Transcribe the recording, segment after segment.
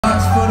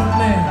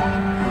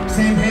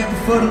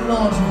for the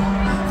laundry,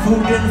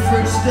 food in the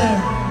fridge still.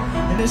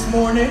 And this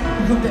morning,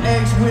 you cooked the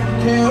eggs with the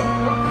kale.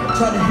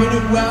 Tried to hit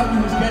it while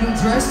you was getting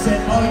dressed.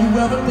 Said all you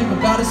ever think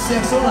about is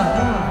sex. I'm like,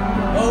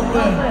 oh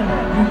well,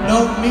 you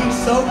know me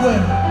so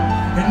well.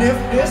 And if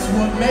this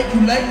would make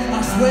you late,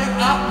 I swear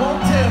I won't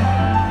tell.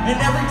 And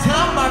every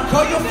time I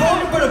call your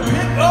phone, you better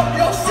pick up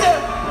yourself.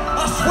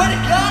 I swear to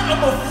God,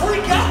 I'm a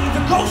freak out if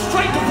it goes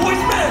straight to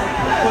voicemail.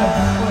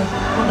 Well,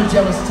 I'm a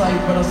jealous type,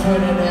 but I swear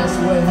that that's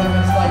what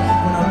heaven's like.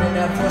 When I'm in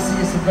that pussy,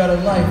 it's a better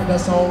life.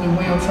 That's the only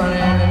way I'm trying to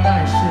end the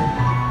night, shit.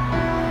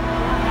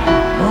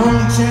 My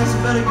only chance, I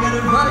better get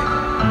it right.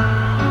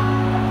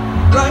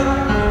 Right?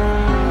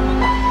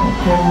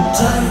 Okay,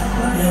 tight,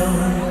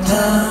 yeah,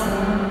 time.